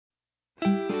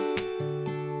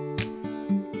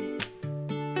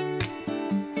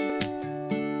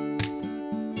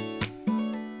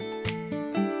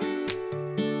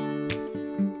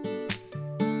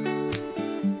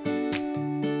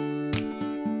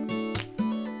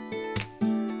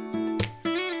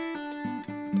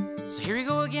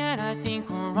I think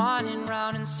we're running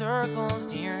round in circles,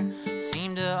 dear.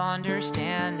 Seem to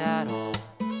understand at all.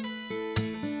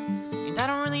 And I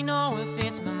don't really know if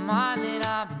it's my mind that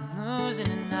I've been losing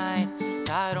tonight.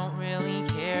 I don't really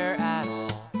care at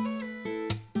all.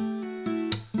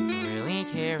 Really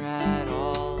care at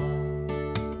all.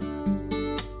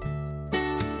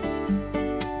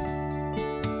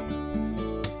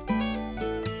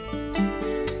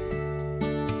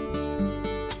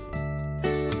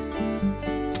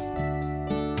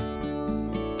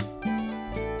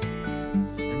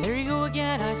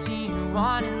 I see you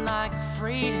running like a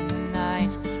freight in the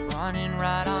night, running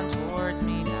right on towards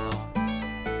me now.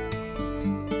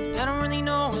 I don't really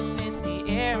know if it's the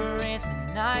air or it's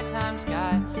the nighttime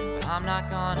sky, but I'm not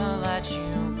gonna let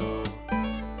you go.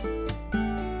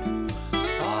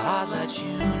 Thought I'd let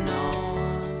you know.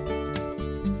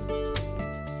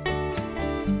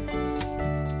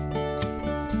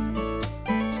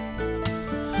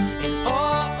 And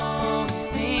oh, you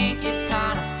think it's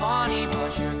kind of funny,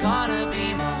 but you're gonna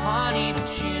be my honey,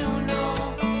 don't you know?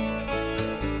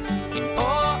 And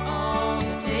oh,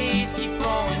 the days keep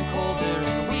growing colder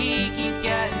and we keep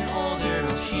getting older,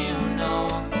 don't you know?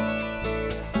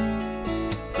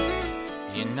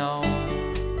 You know.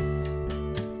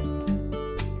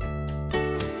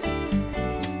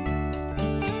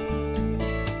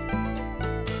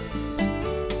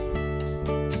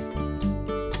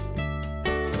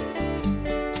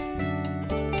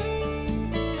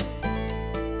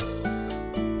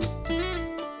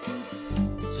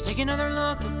 Take another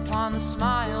look upon the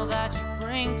smile that you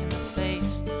bring to my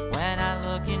face when I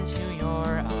look into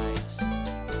your eyes.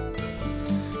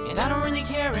 And I don't really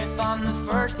care if I'm the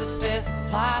first, the fifth,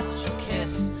 the last that you'll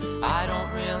kiss. I don't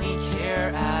really care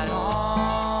at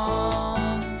all.